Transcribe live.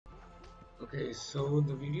Okay, so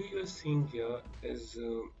the video you're seeing here is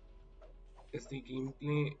the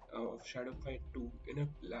gameplay of Shadow Fight 2 in a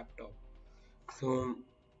laptop. So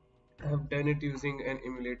I've done it using an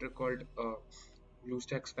emulator called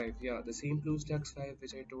Bluestacks 5. Yeah, the same Bluestacks 5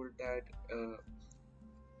 which I told that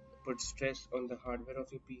puts stress on the hardware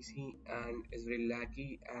of your PC and is very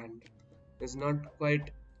laggy and is not quite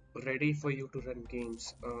ready for you to run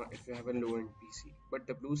games if you have a low-end PC. But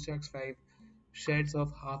the Bluestacks 5 sheds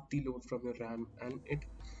off half the load from your RAM and it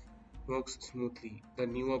works smoothly. The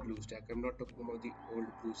newer BlueStack. I'm not talking about the old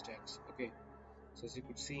BlueStacks. Okay, so as you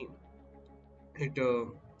could see, it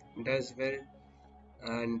does well,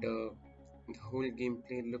 and the whole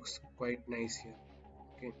gameplay looks quite nice here.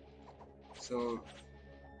 Okay, so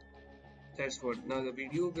that's what. Now the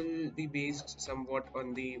video will be based somewhat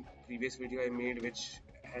on the previous video I made, which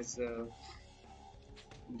has the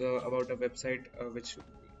about a website which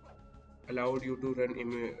allowed you to run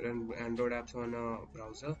Android apps on a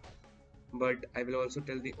browser. But I will also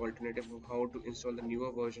tell the alternative of how to install the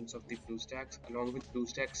newer versions of the BlueStacks along with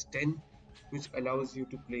BlueStacks 10, which allows you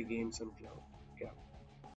to play games on cloud. Yeah.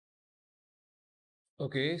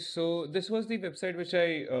 Okay, so this was the website which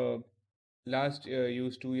I last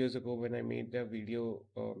used 2 years ago when I made the video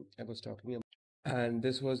I was talking about. And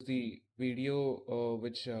this was the video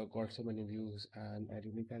which got so many views, and I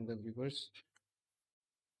really thank the viewers.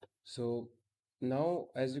 So now,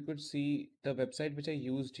 as you could see, the website which I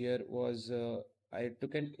used here was I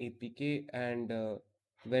took an APK and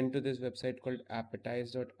went to this website called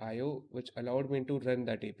appetize.io, which allowed me to run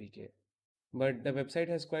that APK. But the website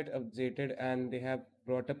has quite updated and they have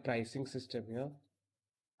brought a pricing system here.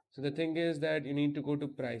 So the thing is that you need to go to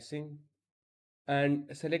pricing and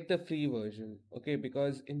select the free version. Okay,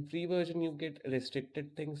 because in free version you get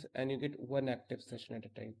restricted things and you get one active session at a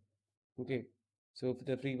time. Okay, so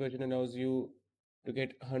the free version allows you to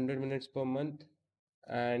get 100 minutes per month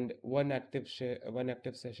and one active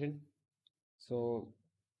session. So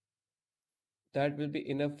that will be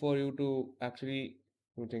enough for you to actually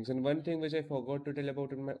do things. And one thing which I forgot to tell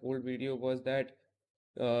about in my old video was that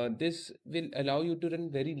this will allow you to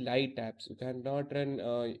run very light apps. You cannot run.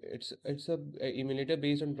 It's a emulator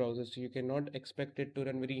based on browsers, so you cannot expect it to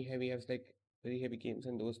run very heavy apps like very heavy games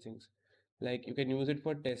and those things. Like you can use it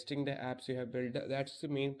for testing the apps you have built. That's the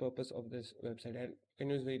main purpose of this website, and you can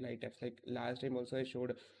use very light apps. Like last time also I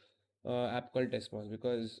showed app called Desmos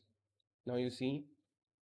because now you see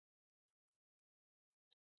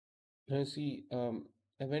see,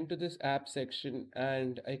 I went to this app section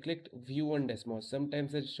and I clicked view on Desmos.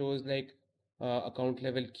 Sometimes it shows like account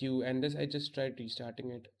level queue, and this I just tried restarting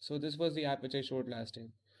it. So this was the app which I showed last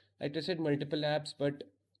time. I tested multiple apps, but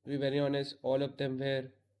to be very honest, all of them were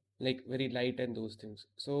like very light and those things.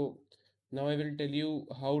 So now I will tell you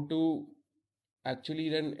how to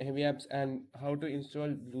actually run heavy apps and how to install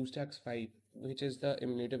BlueStacks 5, which is the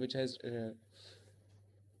emulator which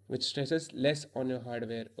stresses less on your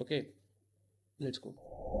hardware. Okay, let's go.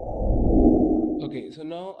 Okay, so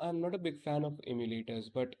now I'm not a big fan of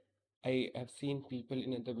emulators, but I have seen people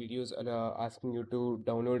in other videos asking you to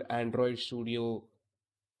download Android Studio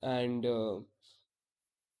and uh,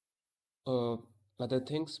 other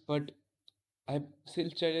things, but I still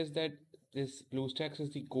suggest that this BlueStacks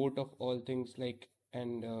is the goat of all things, like,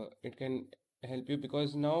 and it can help you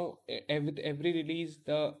because now with every release,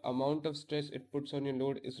 the amount of stress it puts on your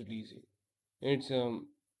load is releasing. It's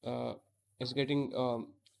uh it's getting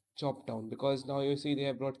chopped down because now you see they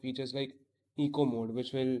have brought features like eco mode,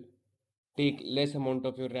 which will take less amount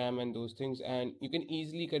of your RAM and those things, and you can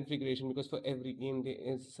easily configuration because for every game there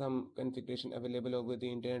is some configuration available over the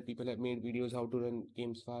internet. People have made videos how to run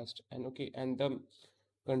games fast, and okay, and the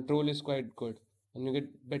control is quite good, and you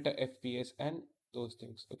get better FPS and those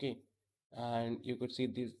things. Okay, and you could see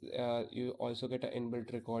these. You also get an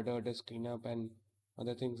inbuilt recorder, the cleanup, and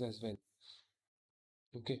other things as well.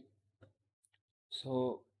 Okay,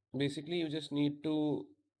 so basically you just need to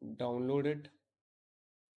download it,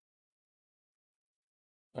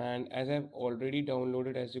 and as I've already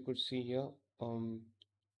downloaded, as you could see here,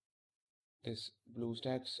 this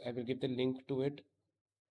BlueStacks, I will give the link to it.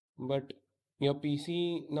 But your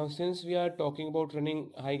PC now, since we are talking about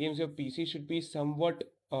running high games, your PC should be somewhat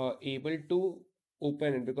able to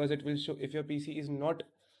open it because it will show if your PC is not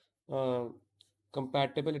uh,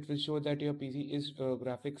 compatible, it will show that your PC is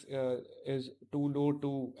graphics is too low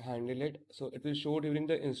to handle it. So it will show during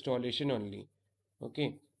the installation only.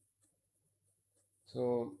 Okay,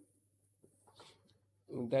 so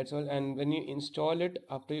that's all. And when you install it,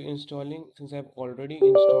 after you installing, since I've already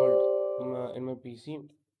installed in my PC,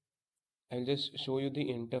 I'll just show you the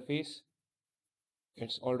interface.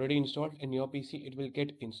 It's already installed in your PC, it will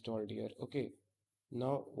get installed here. Okay,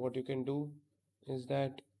 now what you can do is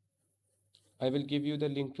that I will give you the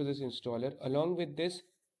link to this installer. Along with this,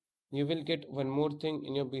 you will get one more thing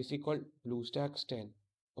in your PC called BlueStacks 10.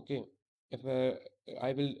 Okay, if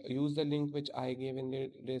I will use the link which I gave in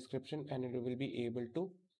the description, and you will be able to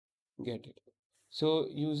get it. So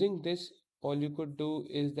using this, all you could do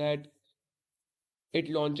is that it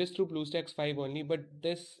launches through BlueStacks 5 only, but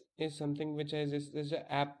this is something which is this is an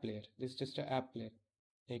app player. This is just an app player.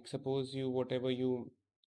 Like suppose you whatever you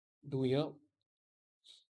do here,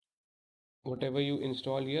 whatever you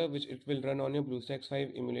install here, which it will run on your BlueStacks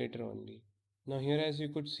 5 emulator only. Now here, as you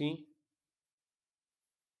could see,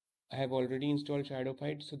 I have already installed Shadow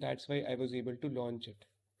Fight, so that's why I was able to launch it.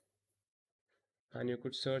 And you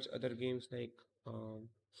could search other games like um,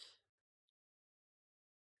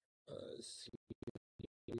 see,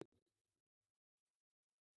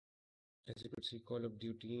 as you could see, Call of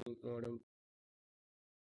Duty, Modern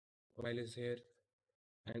Mobile is here,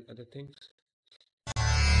 and other things.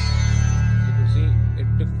 You could see it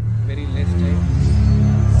took very less time.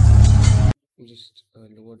 Just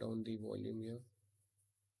lower down the volume here.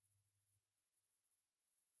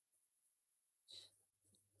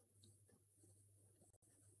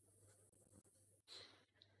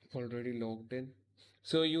 Already logged in.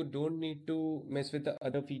 So you don't need to mess with the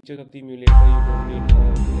other features of the emulator. You don't need like to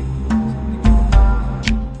do something like a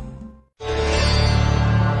photo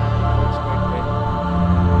or something. It works quite well. So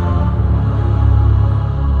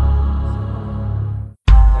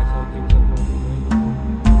that's how things are going.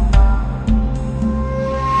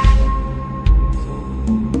 So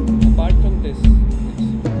apart from this,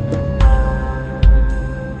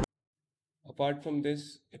 apart from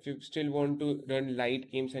this, if you still want to run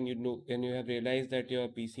light games and you know and you have realized that your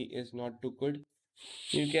PC is not too good,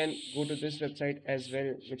 you can go to this website as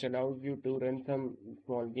well, which allows you to run some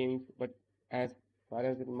small games. But as far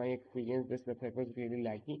as in my experience, this website was really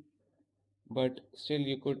laggy. But still,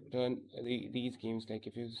 you could run these games. Like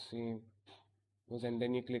if you see, and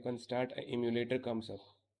then you click on start, an emulator comes up.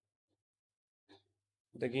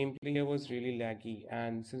 The gameplay here was really laggy,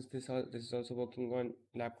 and since this is also working on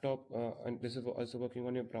laptop and this is also working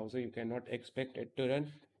on your browser, you cannot expect it to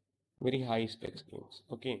run very high specs games.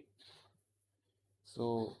 Okay,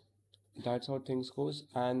 so that's how things goes.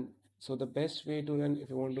 And so the best way to run, if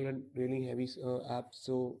you want to run really heavy apps,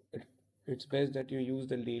 so it's best that you use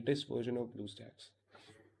the latest version of BlueStacks.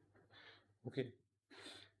 Okay,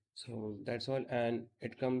 so that's all, and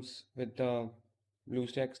it comes with the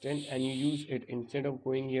BlueStacks 10, and you use it instead of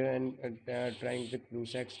going here and trying with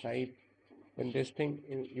BlueStacks 5. In this thing,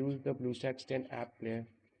 you use the BlueStacks 10 app player.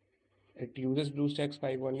 It uses BlueStacks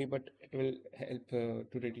 5 only, but it will help to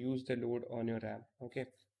reduce the load on your RAM. Okay,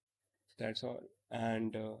 that's all.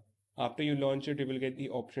 And after you launch it, you will get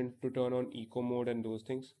the option to turn on eco mode and those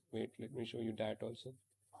things. Wait, let me show you that also.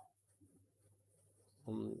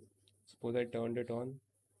 Suppose I turned it on.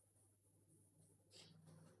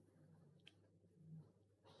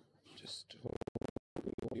 Just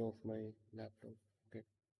off my laptop. Okay.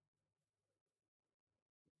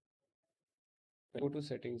 Go to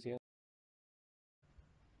settings here.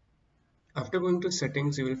 After going to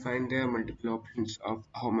settings, you will find there are multiple options of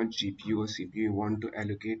how much GPU or CPU you want to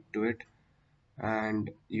allocate to it. And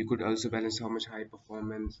you could also balance how much high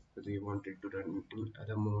performance whether you want it to run in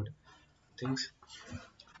other mode things.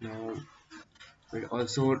 Now we'll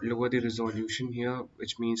also lower the resolution here,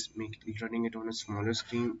 which means running it on a smaller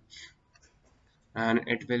screen, and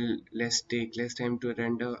it will take less time to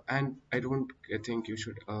render. And I don't think you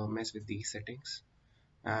should mess with these settings.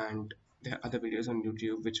 And there are other videos on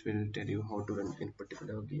YouTube which will tell you how to run in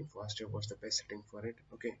particular game faster, what's the best setting for it.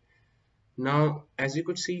 Okay, now as you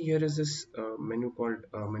could see, here is this menu called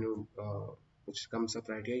menu which comes up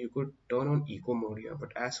right here. You could turn on eco mode here,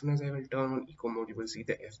 but as soon as I will turn on eco mode, you will see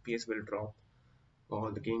the FPS will drop,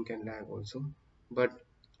 or the game can lag also, but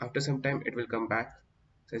after some time it will come back.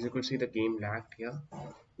 So as you could see, the game lagged here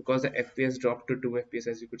because the FPS dropped to 2 FPS.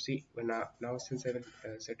 As you could see, when now since I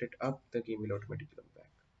will set it up, the game will automatically come back.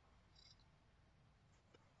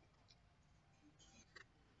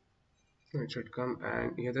 So it should come,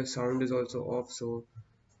 and here the sound is also off, so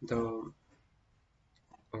the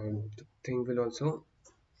thing will also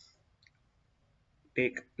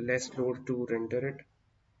take less load to render it.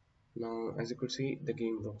 Now as you could see, the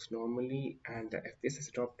game works normally, and the FPS has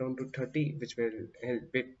dropped down to 30, which will help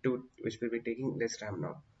it to which will be taking less RAM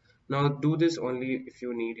now. Now do this only if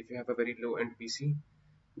you need, if you have a very low end PC,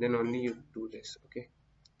 then only you do this. Okay,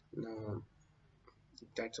 now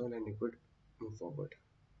that's all, and you could move forward.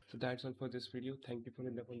 So that's all for this video. Thank you for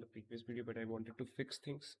the love on the previous video, but I wanted to fix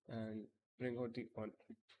things, and bring out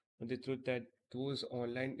the truth that those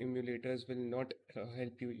online emulators will not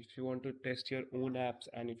help you if you want to test your own apps,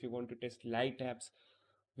 and if you want to test light apps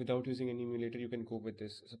without using an emulator. You can go with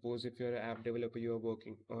this. Suppose if you're an app developer, you are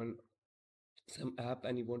working on some app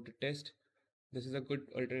and you want to test, this is a good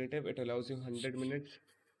alternative. It allows you 100 minutes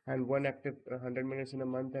and one active 100 minutes in a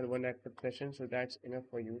month and one active session, so that's enough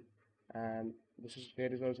for you. And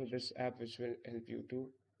there is also this app which will help you to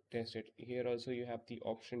test it. Here also you have the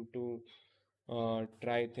option to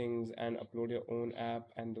try things and upload your own app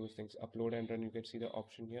and those things. Upload and run, you can see the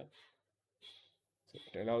option here. So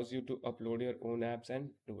it allows you to upload your own apps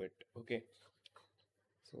and do it. Okay,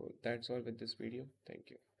 so that's all with this video.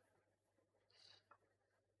 Thank you.